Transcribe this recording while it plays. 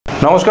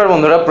नमस्कार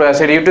बंधुरा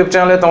प्रयासेर यूट्यूब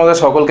चैनले तुम्हारे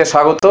सकलके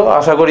स्वागत।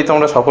 आशा करी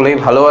तोमरा सकलेई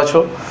भालो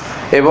आछो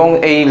एबं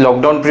एई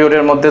लकडाउन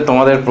पिरियडेर मध्ये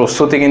तोमादेर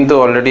प्रस्तुति किन्तु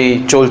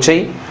already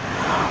चलछेई।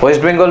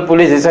 Waste Bengal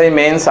police SI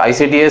mains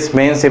ICDS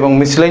mains एबं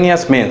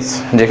मिसलेनियास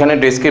मेन्स जेखाने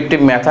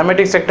डेसक्रिप्टिव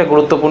मैथमेटिक्स एक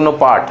गुरुत्वपूर्ण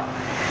पार्ट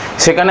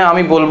सेखाने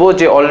आमी बोलबो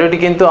जे अलरेडी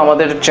किन्तु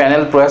आमादेर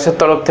चैनल प्रयासेर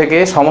तरफ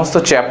थेके समस्त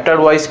चैप्टार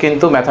वाइज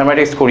किन्तु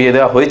मैथमेटिक्स करिये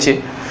देওয়া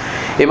হয়েছে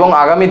এবং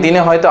আগামী দিনে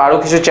হয়তো আরও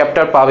কিছু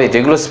চ্যাপ্টার পাবে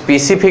যেগুলো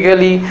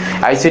স্পেসিফিক্যালি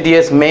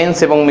ICDS মেন্স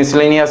এবং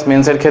মিসলেনিয়াস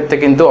মেন্সের ক্ষেত্রে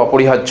কিন্তু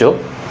অপরিহার্য।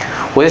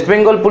 ওয়েস্ট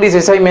বেঙ্গল পুলিশ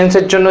এসআই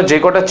মেন্সের জন্য যে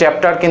কটা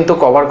চ্যাপ্টার কিন্তু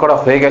কভার করা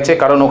হয়ে গেছে,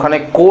 কারণ ওখানে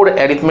কোর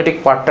অ্যারিথমেটিক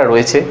পার্টটা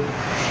রয়েছে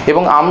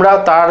এবং আমরা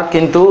তার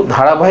কিন্তু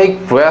ধারাবাহিক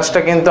প্রয়াসটা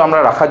কিন্তু আমরা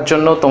রাখার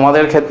জন্য,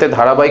 তোমাদের ক্ষেত্রে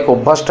ধারাবাহিক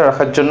অভ্যাসটা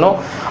রাখার জন্য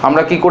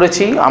আমরা কি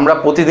করেছি, আমরা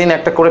প্রতিদিন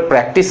একটা করে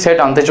প্র্যাকটিস সেট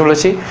আনতে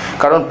চলেছি।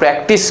 কারণ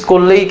প্র্যাকটিস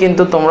করলেই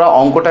কিন্তু তোমরা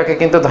অঙ্কটাকে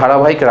কিন্তু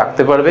ধারাবাহিক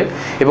রাখতে পারবে।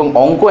 এবং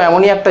অঙ্ক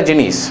এমনই একটা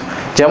জিনিস,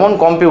 যেমন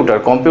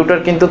কম্পিউটার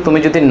কিন্তু তুমি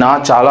যদি না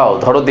চালাও,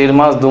 ধরো 1.5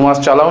 মাস 2 মাস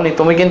চালাওনি,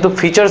 তুমি কিন্তু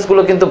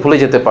ফিচার্সগুলো কিন্তু ভুলে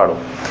যেতে পারো।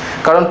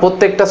 কারণ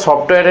প্রত্যেকটা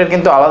সফটওয়্যারের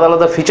কিন্তু আলাদা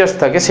আলাদা ফিচার্স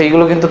থাকে,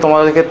 সেইগুলো কিন্তু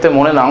তোমাদের ক্ষেত্রে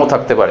মনে নাও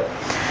থাকতে পারে।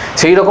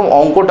 সেই রকম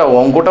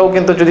অঙ্কটাও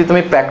কিন্তু যদি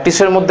তুমি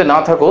প্র্যাকটিসের মধ্যে না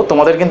থাকো,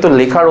 তোমাদের কিন্তু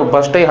লেখার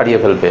অভ্যাসটাই হারিয়ে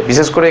ফেলবে।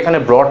 বিশেষ করে এখানে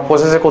ব্রড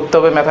প্রসেসে করতে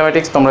হবে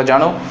ম্যাথামেটিক্স, তোমরা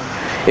জানো।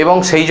 এবং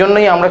সেই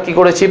জন্যই আমরা কি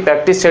করেছি,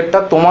 প্র্যাকটিস সেটটা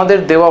তোমাদের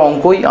দেওয়া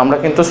অঙ্কই আমরা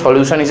কিন্তু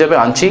সলিউশন হিসেবে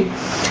আনছি।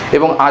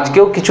 এবং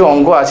আজকেও কিছু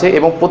অঙ্ক আছে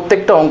এবং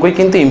প্রত্যেকটা অঙ্কই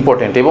কিন্তু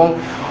ইম্পর্টেন্ট। এবং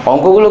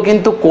অঙ্কগুলো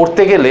কিন্তু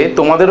করতে গেলে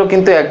তোমাদেরও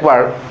কিন্তু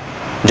একবার,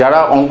 যারা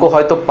অঙ্ক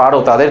হয়তো পারো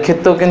তাদের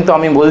ক্ষেত্রেও কিন্তু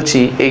আমি বলছি,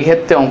 এই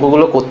ক্ষেত্রে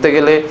অঙ্কগুলো করতে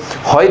গেলে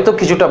হয়তো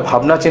কিছুটা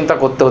ভাবনা চিন্তা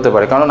করতে হতে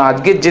পারে। কারণ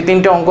আজকের যে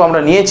 3টে অঙ্ক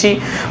আমরা নিয়েছি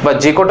বা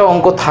যে কটা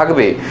অঙ্ক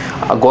থাকবে,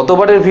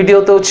 গতবারের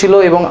ভিডিওতেও ছিল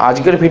এবং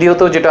আজকের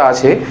ভিডিওতেও যেটা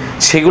আছে,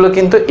 সেগুলো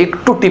কিন্তু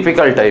একটু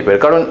টিপিক্যাল টাইপের।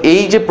 কারণ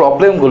এই যে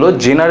প্রবলেমগুলো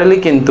জেনারেলি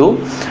কিন্তু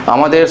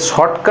আমাদের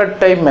শর্টকাট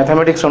টাইপ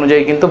ম্যাথামেটিক্স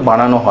অনুযায়ী কিন্তু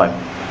বানানো হয়।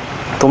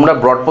 তোমরা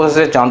ব্রড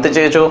প্রসেসে জানতে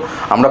চেয়েছো,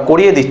 আমরা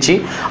করিয়ে দিচ্ছি।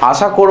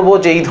 আশা করব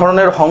যে এই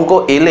ধরনের অঙ্ক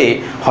এলে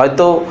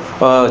হয়তো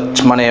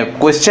মানে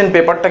কোয়েশ্চেন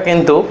পেপারটা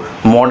কিন্তু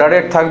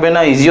মডারেট থাকবে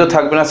না, ইজিও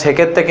থাকবে না।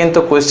 সেক্ষেত্রে কিন্তু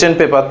কোয়েশ্চেন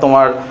পেপার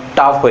তোমার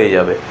টাফ হয়ে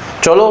যাবে।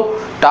 চলো,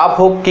 টাফ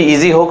হোক কি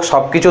ইজি হোক,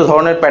 সব কিছু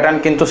ধরনের প্যাটার্ন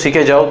কিন্তু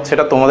শিখে যাও,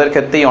 সেটা তোমাদের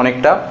ক্ষেত্রেই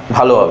অনেকটা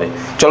ভালো হবে।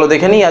 চলো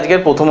দেখে নিই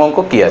আজকের প্রথম অঙ্ক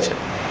কী আছে।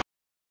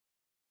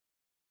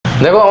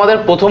 দেখো, আমাদের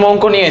প্রথম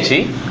অঙ্ক নিয়েছি,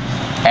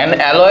 an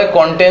alloy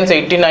contains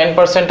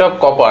 89% of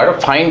copper.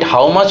 Find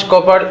how much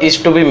copper is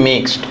to be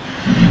mixed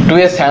to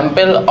a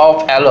sample of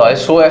alloy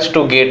so as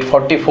to get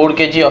 44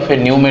 kg of a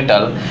new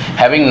metal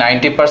having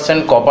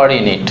 90% copper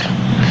in it.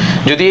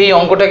 যদি এই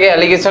অঙ্কটাকে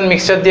allegation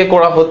mixture দিয়ে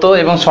করা হতো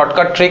এবং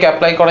shortcut trick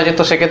apply করা যেত,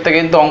 সেক্ষেত্রে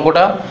কিন্তু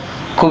অঙ্কটা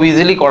খুব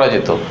ইজিলি করা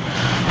যেত।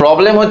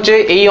 প্রবলেম হচ্ছে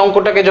এই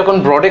অঙ্কটাকে যখন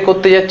ব্রডে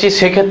করতে যাচ্ছি,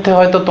 সেক্ষেত্রে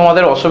হয়তো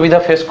তোমাদের অসুবিধা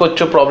ফেস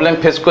করছো, প্রবলেম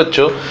ফেস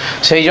করছো।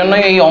 সেই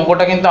জন্যই এই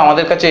অঙ্কটা কিন্তু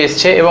আমাদের কাছে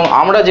এসছে এবং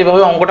আমরা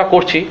যেভাবে অঙ্কটা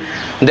করছি,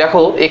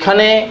 দেখো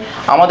এখানে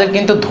আমাদের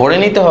কিন্তু ধরে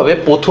নিতে হবে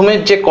প্রথমের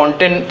যে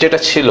কন্টেন্ট যেটা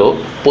ছিল,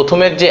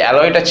 প্রথমের যে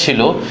অ্যালয়টা ছিল,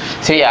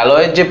 সেই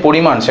অ্যালয়ের যে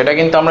পরিমাণ সেটা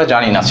কিন্তু আমরা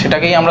জানি না।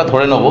 সেটাকেই আমরা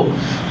ধরে নেব,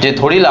 যে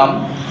ধরিলাম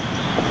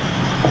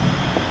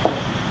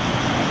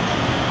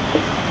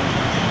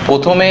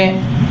প্রথমে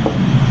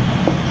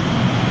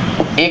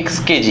x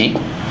কেজি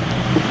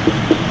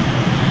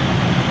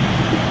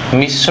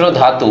মিশ্র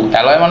ধাতু,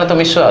 অ্যালয় মানে তো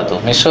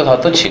মিশ্র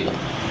ধাতু ছিল।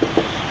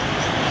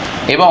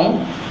 এবং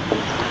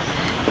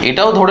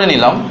এটাও ধরে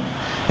নিলাম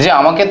যে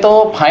আমাকে তো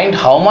find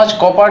how much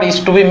copper is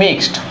two B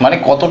mixed, মানে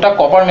কতটা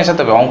কপার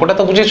মেশাতে হবে। অঙ্কটা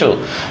তো বুঝেছো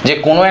যে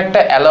কোনো একটা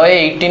অ্যালয়ে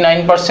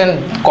 89%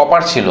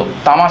 কপার ছিল,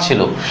 তামা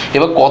ছিল।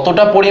 এবার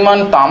কতটা পরিমাণ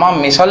তামা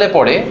মেশালে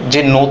পরে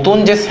যে নতুন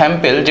যে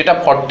স্যাম্পেল, যেটা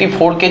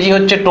 44 কেজি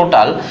হচ্ছে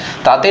টোটাল,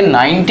 তাতে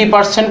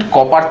 90%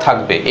 কপার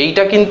থাকবে,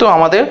 এইটা কিন্তু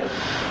আমাদের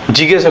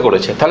জিজ্ঞাসা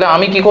করেছে। তাহলে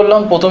আমি কি করলাম,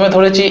 প্রথমে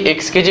ধরেছি x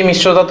কেজি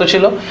মিশ্র ধাতু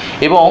ছিল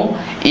এবং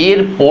এর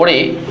পরে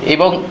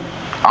এবং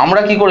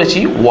আমরা কি করেছি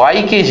y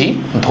কেজি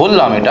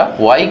ধরলাম, এটা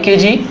y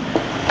কেজি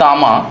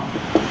তামা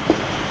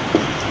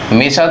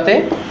মেশাতে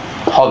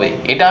হবে,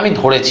 এটা আমি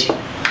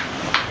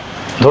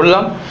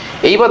ধরলাম।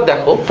 এইবার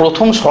দেখো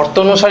প্রথম শর্ত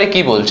অনুসারে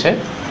কি বলছে,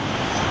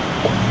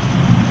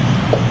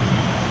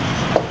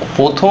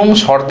 প্রথম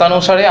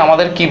শর্তানুসারে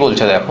আমাদের কি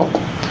বলছে, দেখো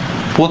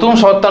প্রথম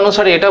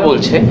শর্তানুসারে এটা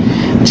বলছে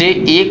যে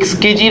x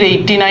কেজির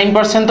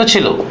 89% তো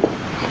ছিল,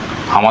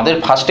 আমাদের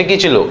ফার্স্টে কি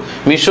ছিল,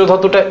 মিশ্র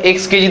ধাতুটা x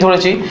কেজি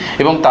ধরেছি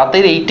এবং তাতে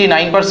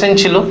 89%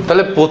 ছিল।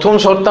 তাহলে প্রথম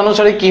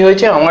শর্তানুসারে কি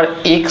হয়েছে, আমার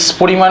x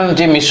পরিমাণ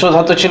যে মিশ্র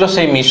ধাতু ছিল,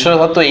 সেই মিশ্র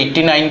ধাতু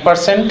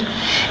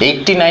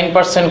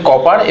 89%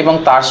 কপার, এবং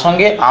তার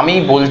সঙ্গে আমি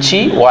বলছি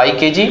y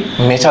কেজি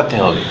মেশাতে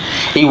হবে।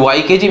 এই y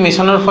কেজি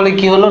মেশানোর ফলে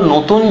কি হলো,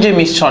 নতুন যে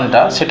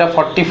মিশ্রণটা সেটা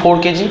 44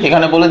 কেজি,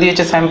 এখানে বলে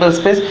দিয়েছে স্যাম্পল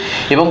স্পেস,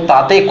 এবং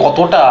তাতে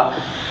কতটা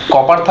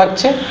কপার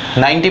থাকছে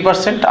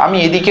 90%। আমি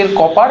এদিকের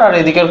কপার আর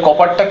এদিকের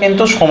কপারটা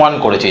কিন্তু সমান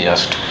করেছি,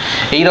 জাস্ট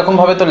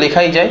এইরকমভাবে তো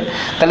লেখাই যায়।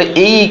 তাহলে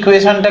এই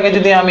ইকুয়েশনটাকে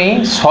যদি আমি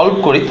সলভ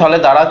করি, তাহলে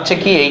দাঁড়াচ্ছে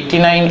কি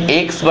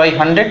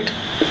 89x/100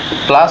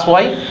 প্লাস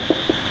y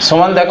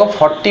সমান, দেখো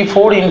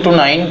 44 ×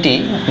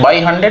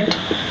 90/100,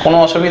 কোনো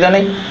অসুবিধা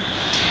নেই।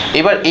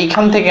 এবার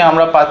এইখান থেকে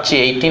আমরা পাচ্ছি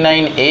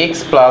 89x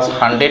 +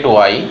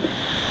 100y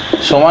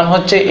সমান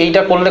হচ্ছে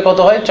এইটা করলে কত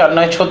হয়, 4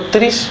 9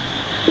 36,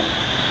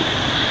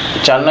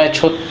 4 9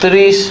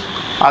 36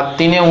 আর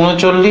 3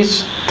 39,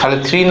 তাহলে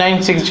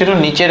 3960,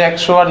 নিচের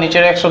 100 আর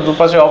নিচের 100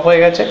 দুপাশে অফ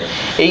হয়ে গেছে।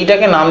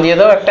 এইটাকে নাম দিয়ে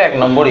দাও একটা 1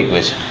 নম্বর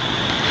ইকুয়েশন।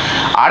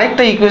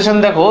 আরেকটা ইকুয়েশন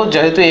দেখো,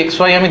 যেহেতু এক্স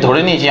ওয়াই আমি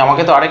ধরে নিয়েছি,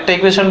 আমাকে তো আরেকটা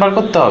ইকুয়েশন বার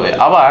করতে হবে।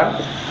 আবার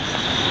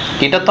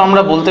এটা তো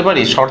আমরা বলতে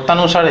পারি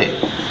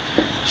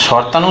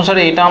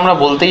শর্তানুসারে এটা আমরা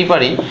বলতেই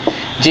পারি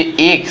যে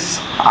এক্স,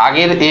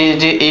 আগের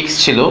যে এক্স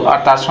ছিল আর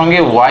তার সঙ্গে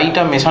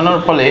ওয়াইটা মেশানোর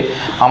ফলে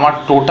আমার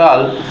টোটাল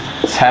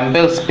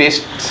স্যাম্পল স্পেস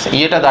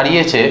ইয়েটা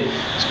দাঁড়িয়েছে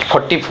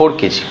 44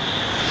 কেজি।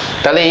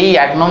 তাহলে এই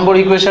 1 নম্বর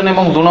ইকুয়েশন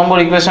এবং 2 নম্বর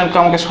ইকুয়েশনকে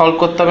আমাকে সলভ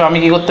করতে হবে। আমি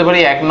কি করতে পারি,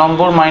 1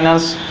 নম্বর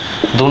মাইনাস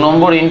 2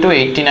 নম্বর ইন্টু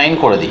 89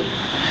 করে দিই।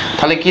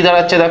 তাহলে কি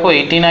দাঁড়াচ্ছে দেখো,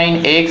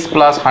 89x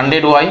প্লাস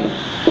 100y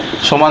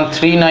সমান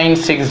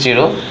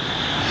 3960,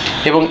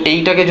 এবং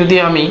এইটাকে যদি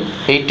আমি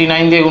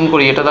 89 দিয়ে গুণ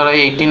করি, এটা দাঁড়ায়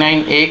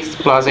 89x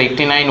plus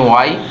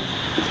 89y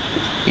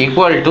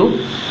equal to,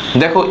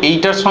 দেখো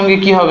এইটার সঙ্গে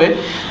কি হবে,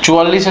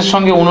 44-এর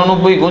সঙ্গে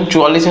 89 গুণ,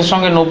 44-এর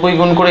সঙ্গে 90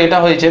 গুণ করে এটা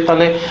হয়েছে।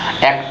 তাহলে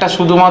একটা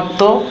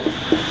শুধুমাত্র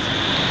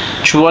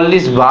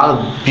 44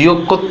 বিয়োগ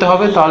করতে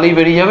হবে, তাহলেই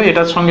বেরিয়ে যাবে।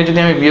 এটার সঙ্গে যদি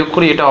আমি বিয়োগ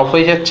করি, এটা অফ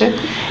হয়ে যাচ্ছে,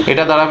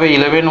 এটা দাঁড়াবে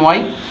 11y,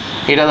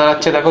 এটা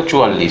দাঁড়াচ্ছে দেখো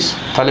 44,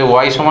 তাহলে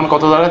y সমান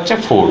কত দাঁড়াচ্ছে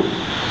 4।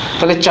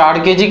 তাহলে 4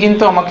 কেজি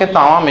কিন্তু আমাকে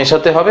তামা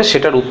মেশাতে হবে,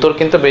 সেটার উত্তর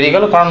কিন্তু বেরিয়ে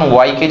গেল, কারণ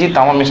y কেজি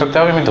তামা মেশাতে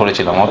হবে আমি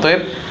ধরেছিলাম।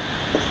 অতএব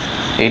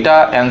এটা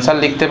অ্যান্সার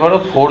লিখতে পারো,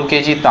 4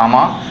 কেজি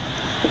তামা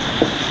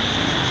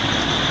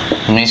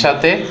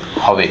মেশাতে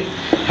হবে,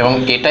 এবং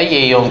এটাই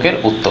এই অঙ্কের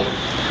উত্তর।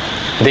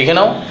 দেখে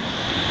নাও,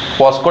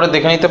 পজ করে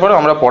দেখে নিতে পারো,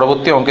 আমরা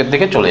পরবর্তী অঙ্কের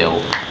দিকে চলে যাব।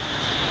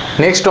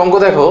 নেক্সট অঙ্ক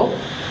দেখো,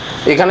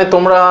 এখানে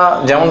তোমরা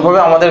যেমনভাবে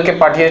আমাদেরকে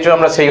পাঠিয়েছো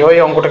আমরা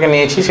সেইভাবেই অঙ্কটাকে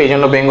নিয়েছি, সেই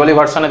জন্য বেঙ্গলি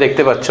ভার্সানে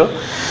দেখতে পাচ্ছ,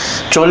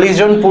 40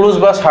 জন পুরুষ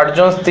বা 60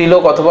 জন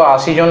স্ত্রীলোক অথবা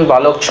 80 জন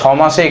বালক 6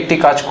 মাসে একটি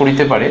কাজ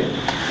করিতে পারে।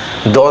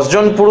 10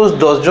 জন পুরুষ,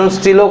 10 জন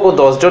স্ত্রীলোক ও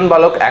 10 জন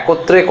বালক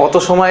একত্রে কত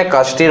সময়ে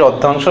কাজটির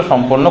অর্ধাংশ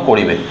সম্পন্ন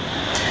করিবে।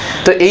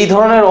 তো এই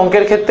ধরনের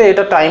অঙ্কের ক্ষেত্রে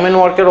এটা টাইম অ্যান্ড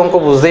ওয়ার্কের অঙ্ক,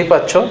 বুঝতেই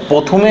পারছো।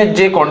 প্রথমে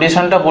যে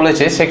কন্ডিশনটা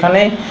বলেছে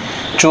সেখানে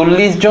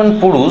 40 জন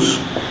পুরুষ,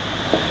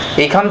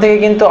 এখান থেকে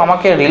কিন্তু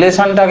আমাকে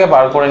রিলেশনটাকে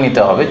বার করে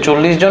নিতে হবে।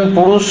 40 জন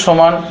পুরুষ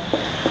সমান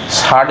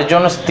 60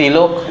 জন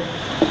স্ত্রীলোক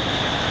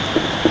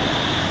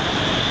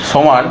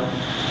সমান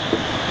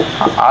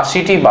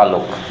 80টি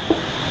বালক।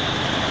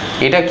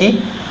 এটা কি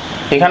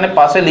এখানে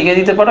পাশে লিখে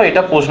দিতে পারো,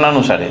 এটা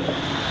প্রশ্নানুসারে।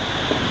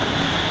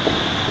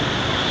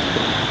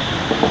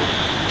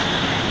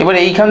 এবার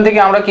এইখান থেকে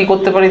আমরা কি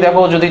করতে পারি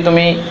দেখো, যদি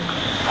তুমি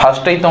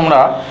ফার্স্টেই তোমরা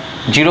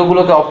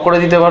জিরোগুলোকে অফ করে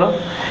দিতে পারো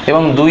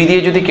এবং 2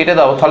 দিয়ে যদি কেটে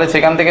দাও, তাহলে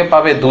সেখান থেকে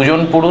পাবে 2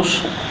 জন পুরুষ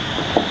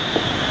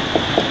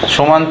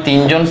সমান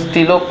 3 জন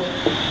স্ত্রীলোক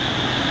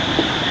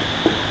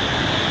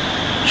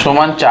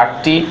সমান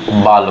 4টি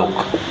বালক।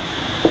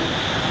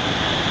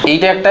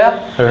 এইটা একটা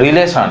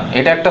রিলেশন,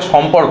 এটা একটা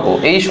সম্পর্ক।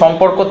 এই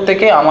সম্পর্ক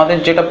থেকে আমাদের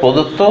যেটা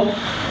প্রদত্ত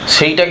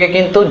সেইটাকে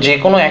কিন্তু যে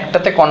কোনো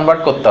একটাতে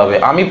কনভার্ট করতে হবে।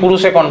 আমি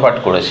পুরুষে কনভার্ট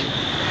করেছি,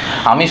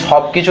 আমি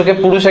সব কিছুকে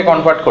পুরুষে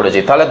কনভার্ট করেছি,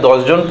 তাহলে 10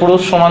 জন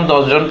পুরুষ সমান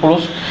 10 জন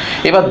পুরুষ।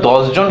 এবার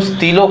 10 জন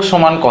স্ত্রীলোক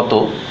সমান কত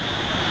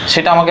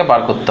সেটা আমাকে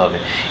বার করতে হবে।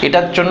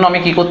 এটার জন্য আমি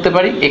কি করতে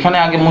পারি, এখানে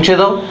আগে মুছে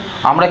দাও।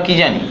 আমরা কি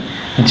জানি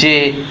যে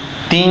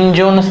 3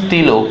 জন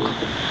স্ত্রীলোক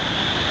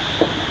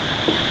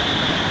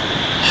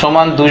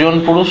সমান 2 জন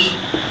পুরুষ,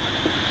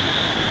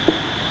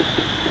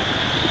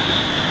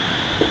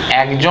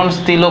 1 জন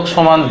স্ত্রীলোক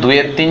সমান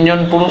 2-এর 3 জন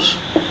পুরুষ,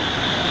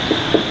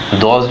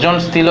 10 জন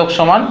স্ত্রীলোক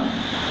সমান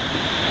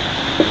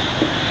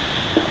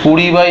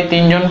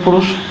 20/3 জন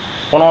পুরুষ,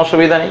 কোনো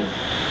অসুবিধা নেই।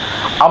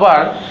 আবার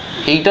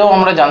এইটাও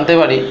আমরা জানতে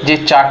পারি যে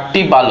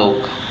 4টি বালক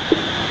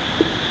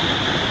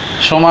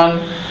সমান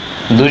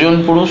 2 জন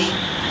পুরুষ,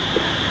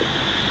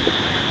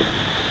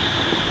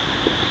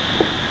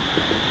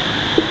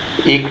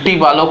 1টি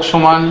বালক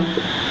সমান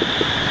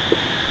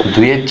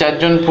 2-এর 4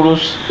 জন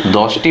পুরুষ,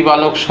 10টি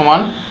বালক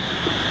সমান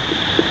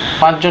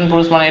 5 জন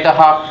পুরুষ, মানে এটা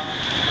হাফ।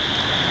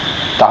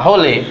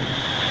 তাহলে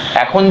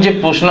এখন যে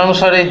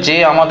প্রশ্নানুসারে যে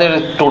আমাদের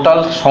টোটাল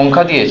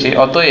সংখ্যা দিয়েছে,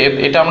 অতএব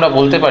এটা আমরা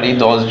বলতে পারি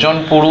 10 জন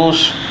পুরুষ,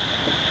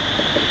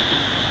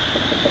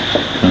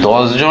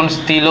 10 জন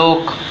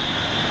স্ত্রীলোক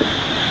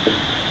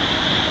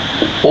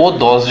ও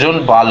 10 জন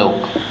বালক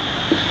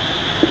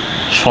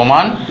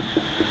সমান,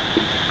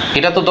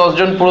 এটা তো 10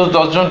 জন পুরুষ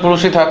 10 জন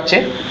পুরুষই থাকছে,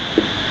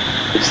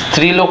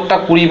 স্ত্রীলোকটা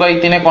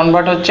 20/3-এ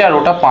কনভার্ট হচ্ছে আর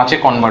ওটা 5-এ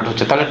কনভার্ট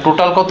হচ্ছে। তাহলে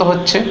টোটাল কত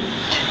হচ্ছে,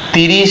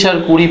 30 আর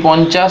 20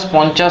 50,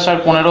 50 আর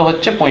 15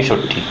 হচ্ছে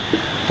 65,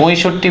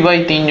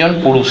 65/3 জন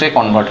পুরুষে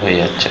কনভার্ট হয়ে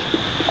যাচ্ছে,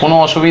 কোনো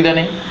অসুবিধা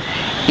নেই।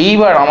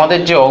 এইবার আমাদের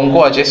যে অঙ্ক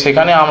আছে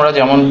সেখানে আমরা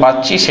যেমন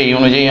পাচ্ছি সেই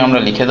অনুযায়ী আমরা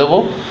লিখে দেবো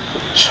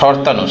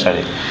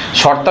শর্তানুসারে।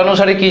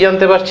 শর্তানুসারে কি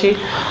জানতে পারছি,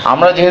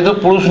 আমরা যেহেতু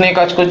পুরুষ নিয়ে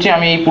কাজ করছি,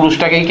 আমি এই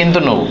পুরুষটাকেই কিন্তু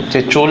নেব, যে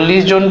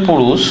 40 জন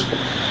পুরুষ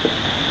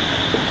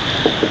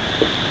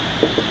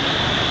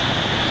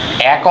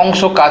এক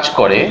অংশ কাজ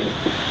করে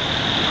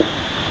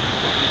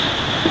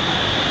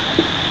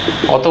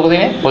কত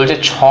দিনে বলছে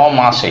 6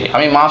 মাসে,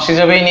 আমি মাস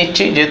হিসেবেই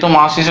নিচ্ছি যেহেতু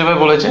মাস হিসেবে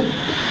বলেছে।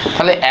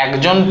 তাহলে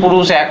একজন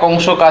পুরুষ এক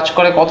অংশ কাজ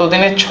করে কত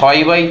দিনে?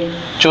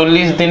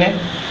 6/40 দিনে,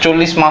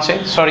 40 মাসে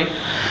সরি।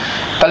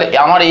 তাহলে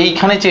আমার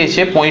এইখানে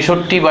চেয়েছে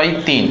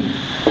 65/3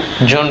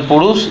 জন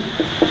পুরুষ,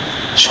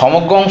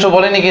 সমগ্র অংশ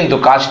বলেনি কিন্তু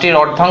কাজটির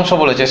অর্ধাংশ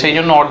বলেছে, সেই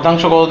জন্য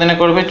অর্ধাংশ কত দিনে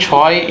করবে?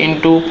 6 ×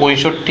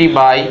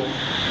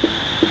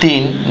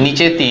 65/3,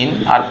 নিচে 3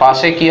 আর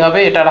পাশে কি হবে?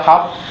 এটার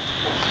হাফ।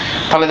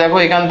 তাহলে দেখো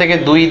এখান থেকে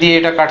 2 দিয়ে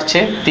এটা কাটছে,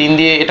 3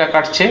 দিয়ে এটা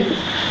কাটছে,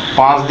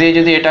 5 দিয়ে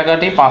যদি এটা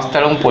কাটি 5 ×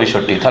 13 =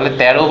 65, তাহলে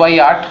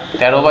 13/8,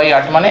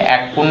 13/8 মানে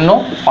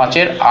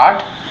 1/5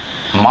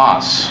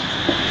 মাস।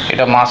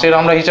 এটা মাসের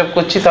আমরা হিসাব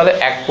করছি, তাহলে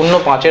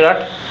 1/5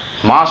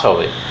 মাস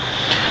হবে।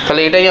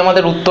 তাহলে এটাই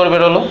আমাদের উত্তর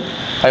বেরোলো।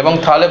 এবং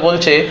তাহলে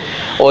বলছে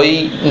ওই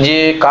যে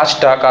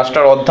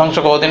কাজটার অর্ধাংশ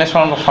কতদিনে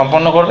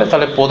সম্পন্ন করবে?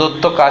 তাহলে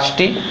প্রদত্ত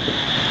কাজটি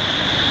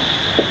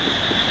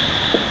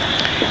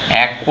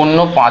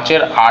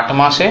 1/5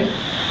 মাসে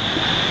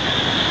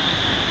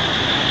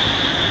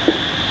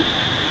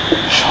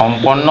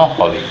সম্পন্ন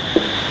হবে।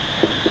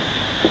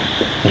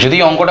 যদি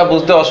অঙ্কটা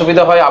বুঝতে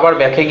অসুবিধা হয় আবার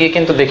ব্যাকে গিয়ে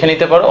কিন্তু দেখে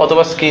নিতে পারো,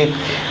 অথবা স্ক্রিন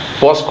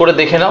পজ করে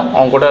দেখে নাও,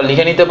 অঙ্কটা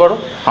লিখে নিতে পারো।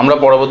 আমরা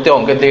পরবর্তী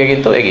অঙ্কের দিকে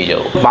কিন্তু এগিয়ে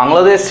যাব।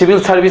 বাংলাদেশ সিভিল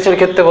সার্ভিসের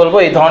ক্ষেত্রে বলবো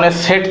এই ধরনের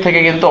সেট থেকে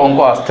কিন্তু অঙ্ক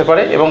আসতে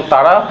পারে, এবং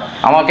তারা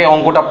আমাকে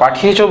অঙ্কটা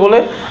পাঠিয়েছো বলে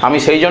আমি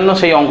সেই জন্য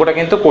সেই অঙ্কটা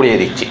কিন্তু করিয়ে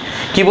দিচ্ছি।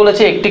 কি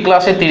বলেছে? একটি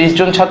ক্লাসে 30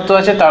 জন ছাত্র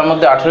আছে, তার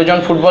মধ্যে 18 জন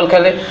ফুটবল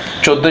খেলে,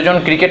 14 জন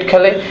ক্রিকেট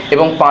খেলে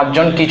এবং 5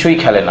 জন কিছুই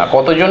খেলে না,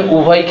 কতজন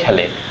উভয়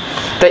খেলে?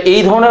 তা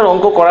এই ধরনের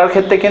অঙ্ক করার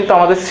ক্ষেত্রে কিন্তু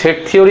আমাদের সেট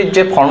থিওরির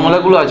যে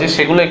ফর্মুলাগুলো আছে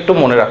সেগুলো একটু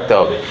মনে রাখতে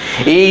হবে।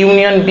 এ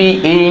union B,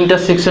 A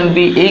intersection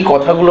B, এই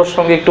কথাগুলোর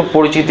সঙ্গে একটু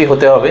পরিচিতি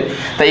হতে হবে।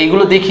 তাই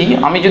এইগুলো দেখি,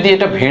 আমি যদি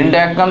এটা ভেন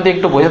ডায়াগ্রাম দিয়ে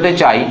একটু বোঝাতে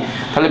চাই,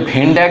 তাহলে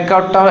ভেন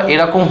ডায়াগ্রামটা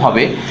এরকম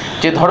হবে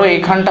যে ধরো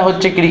এইখানটা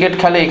হচ্ছে ক্রিকেট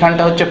খেলে,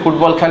 এইখানটা হচ্ছে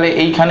ফুটবল খেলে,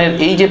 এইখানের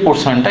এই যে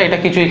পোর্শনটা এটা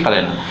কিছুই খেলে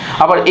না,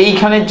 আবার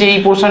এইখানের যে এই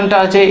পোর্শনটা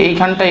আছে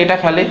এইখানটা এটা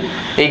খেলে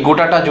এই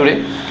গোটাটা জুড়ে,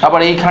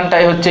 আবার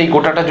এইখানটায় হচ্ছে এই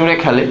গোটাটা জুড়ে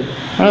খেলে,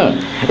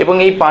 এবং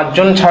এই 5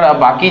 জন ছাড়া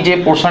বাকি যে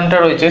পোর্শনটা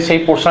রয়েছে সেই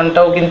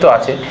পোর্শনটাও কিন্তু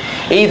আছে।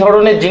 এই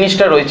ধরনের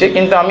জিনিসটা রয়েছে,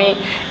 কিন্তু আমি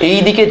এই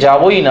দিকে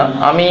যাবই না।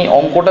 আমি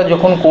অঙ্কটা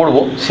যখন করব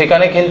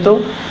সেখানে কিন্তু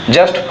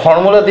জাস্ট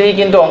ফর্মুলা দিয়েই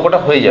কিন্তু অঙ্কটা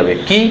হয়ে যাবে।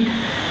 কি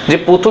যে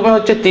প্রথমে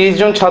হচ্ছে 30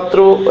 জন ছাত্র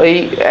এই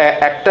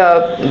একটা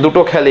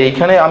দুটো খেলে,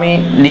 এইখানে আমি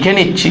লিখে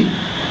নিচ্ছি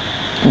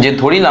যে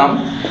ধরিলাম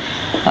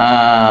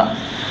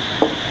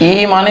এ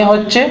মানে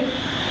হচ্ছে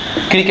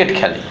ক্রিকেট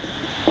খেলে,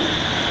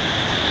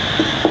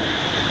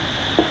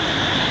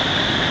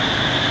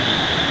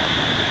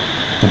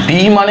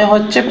 বি মানে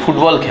হচ্ছে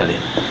ফুটবল খেলে।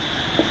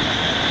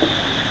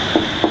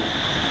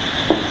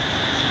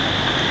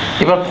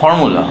 এবার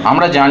ফর্মুলা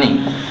আমরা জানি,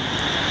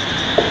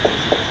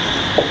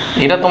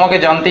 এটা তোমাকে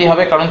জানতেই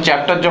হবে কারণ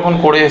চ্যাপ্টার যখন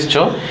করে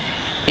এসছো।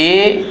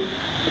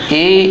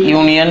 এ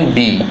ইউনিয়ন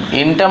বি,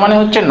 এনটা মানে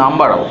হচ্ছে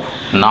number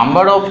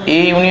of A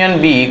union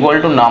B equal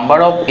to number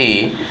of A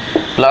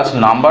plus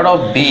number of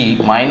B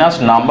minus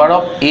number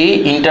of A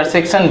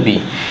intersection B.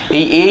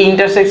 এই এ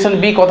ইন্টারসেকশন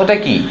বি কথাটা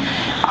কি?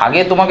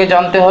 আগে তোমাকে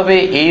জানতে হবে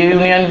এ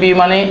ইউনিয়ন বি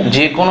মানে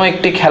যে কোনো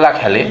একটি খেলা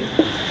খেলে,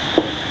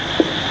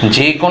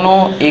 যে কোনো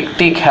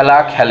একটি খেলা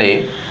খেলে,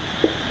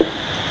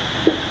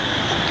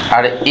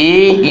 আর এ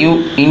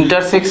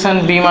ইন্টারসেকশন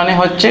বি মানে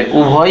হচ্ছে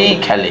উভয়ই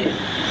খেলে,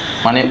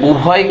 মানে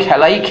উভয়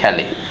খেলাই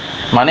খেলে,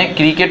 মানে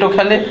ক্রিকেটও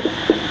খেলে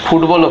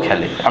ফুটবলও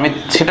খেলে। আমি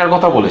সেটার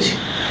কথা বলেছি।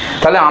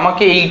 তাহলে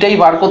আমাকে এইটাই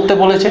বার করতে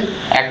বলেছে,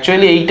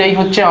 অ্যাকচুয়ালি এইটাই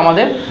হচ্ছে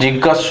আমাদের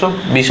জিজ্ঞাস্য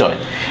বিষয়।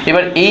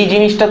 এবার এই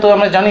জিনিসটা তো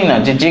আমরা জানি না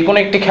যে কোনো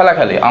একটি খেলা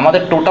খেলে।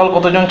 আমাদের টোটাল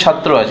কতজন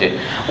ছাত্র আছে?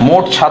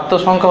 মোট ছাত্র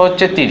সংখ্যা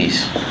হচ্ছে 30।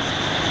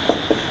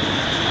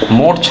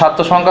 মোট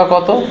ছাত্র সংখ্যা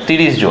কত?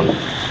 30 জন।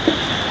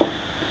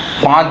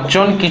 5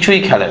 জন কিছুই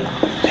খেলে না,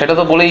 সেটা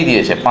তো বলেই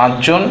দিয়েছে। 5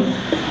 জন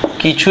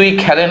কিছুই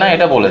খেলে না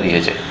এটা বলে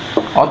দিয়েছে।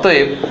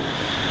 অতএব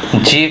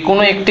যে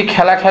কোনো একটি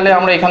খেলা খেলে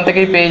আমরা এখান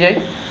থেকেই পেয়ে যাই,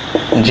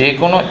 যে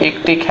কোনো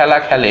একটি খেলা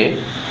খেলে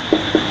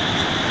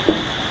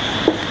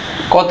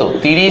কত?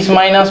 30 -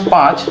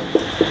 5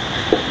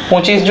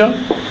 25 জন।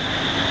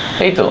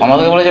 এই তো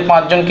আমাদের বলেছে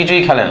 5 জন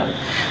কিছুই খেলে না,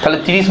 তাহলে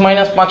 30 -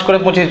 5 করে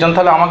 25 জন।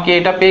 তাহলে আমাকে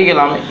এটা পেয়ে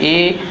গেলাম এ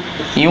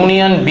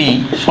ইউনিয়ন বি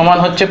সমান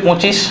হচ্ছে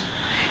 25।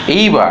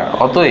 এইবার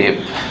অতএব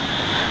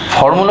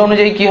ফর্মুলা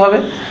অনুযায়ী কি হবে?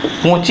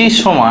 25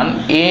 সমান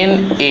N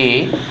A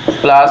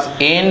plus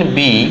N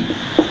B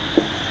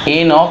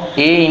N of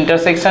A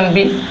intersection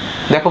B.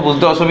 দেখো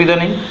বুঝতে অসুবিধা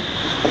নেই,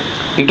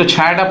 একটু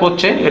ছায়াটা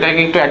পড়ছে, এটাকে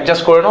একটু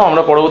অ্যাডজাস্ট করে নাও,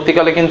 আমরা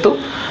পরবর্তীকালে কিন্তু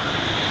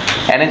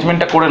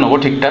অ্যারেঞ্জমেন্টটা করে নেবো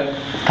ঠিকঠাক।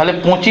 তাহলে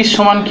 25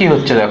 সমান কি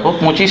হচ্ছে? দেখো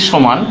 25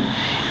 সমান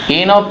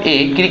এন অফ এ,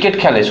 ক্রিকেট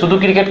খেলে, শুধু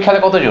ক্রিকেট খেলে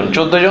কতজন?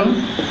 14 জন।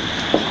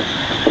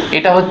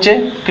 এটা হচ্ছে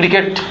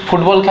ক্রিকেট,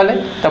 ফুটবল খেলে,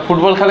 তা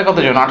ফুটবল খেলে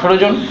কতজন? 18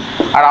 জন।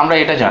 আর আমরা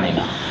এটা জানি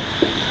না,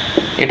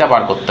 এটা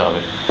বার করতে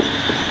হবে।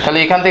 তাহলে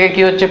এখান থেকে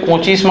কি হচ্ছে?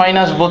 25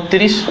 -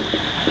 32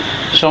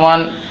 সমান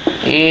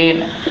এন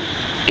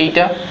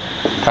এইটা।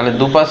 তাহলে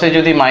দুপাশে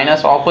যদি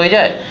মাইনাস অফ হয়ে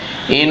যায়,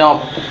 N of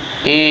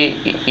A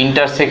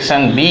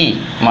intersection B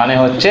মানে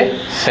হচ্ছে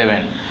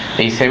 7।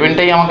 এই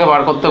 7টাই আমাকে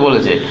বার করতে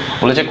বলেছে।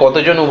 বলেছে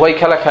কতজন উভয়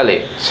খেলা খেলে?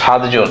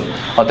 7 জন।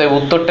 অতএব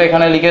উত্তরটা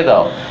এখানে লিখে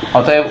দাও।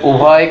 অতএব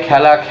উভয়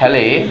খেলা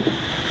খেলে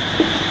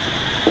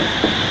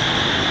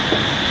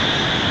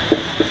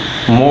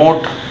মোট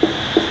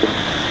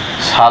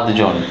 7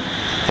 জন,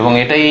 এবং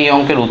এটাই এই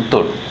অঙ্কের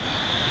উত্তর।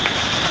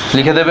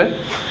 লিখে দেবে।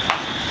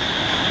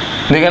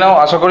 দেখে নাও,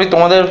 আশা করি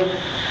তোমাদের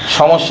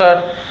সমস্যার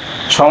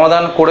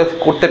সমাধান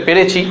করতে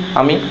পেরেছি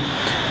আমি,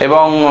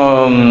 এবং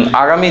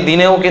আগামী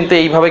দিনেও কিন্তু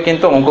এইভাবে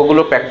কিন্তু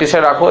অঙ্কগুলো প্র্যাকটিসে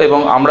রাখো, এবং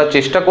আমরা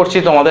চেষ্টা করছি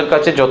তোমাদের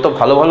কাছে যত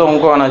ভালো ভালো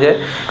অঙ্ক আনা যায়।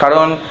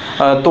 কারণ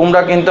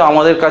তোমরা কিন্তু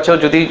আমাদের কাছেও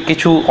যদি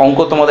কিছু অঙ্ক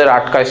তোমাদের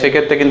আটকায়,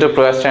 সেক্ষেত্রে কিন্তু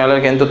প্রয়াস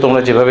চ্যানেলের কিন্তু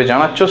তোমরা যেভাবে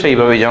জানাচ্ছ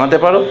সেইভাবেই জানাতে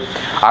পারো।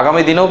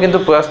 আগামী দিনেও কিন্তু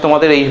প্রয়াস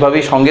তোমাদের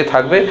এইভাবেই সঙ্গে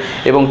থাকবে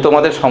এবং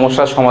তোমাদের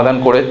সমস্যার সমাধান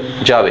করে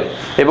যাবে।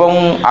 এবং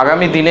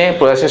আগামী দিনে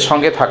প্রয়াসের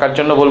সঙ্গে থাকার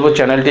জন্য বলবো,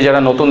 চ্যানেলটি যারা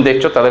নতুন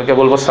দেখছো তাদেরকে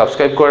বলবো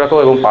সাবস্ক্রাইব করে রাখো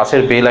এবং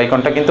পাশের বেল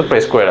আইকনটা কিন্তু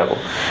প্রেস করে রাখো।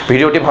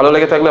 ভিডিওটি ভালো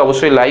লেগে থাকলে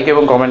অবশ্যই লাইক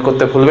এবং কমেন্ট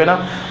করতে ভুলবে না।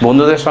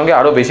 বন্ধুদের সঙ্গে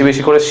আরও বেশি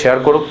বেশি করে শেয়ার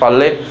করো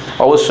পারলে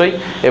অবশ্যই।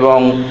 এবং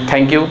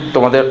থ্যাংক ইউ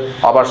তোমাদের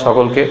আবার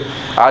সকলকে।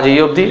 আজ এই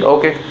অবধি।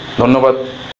 ওকে, ধন্যবাদ।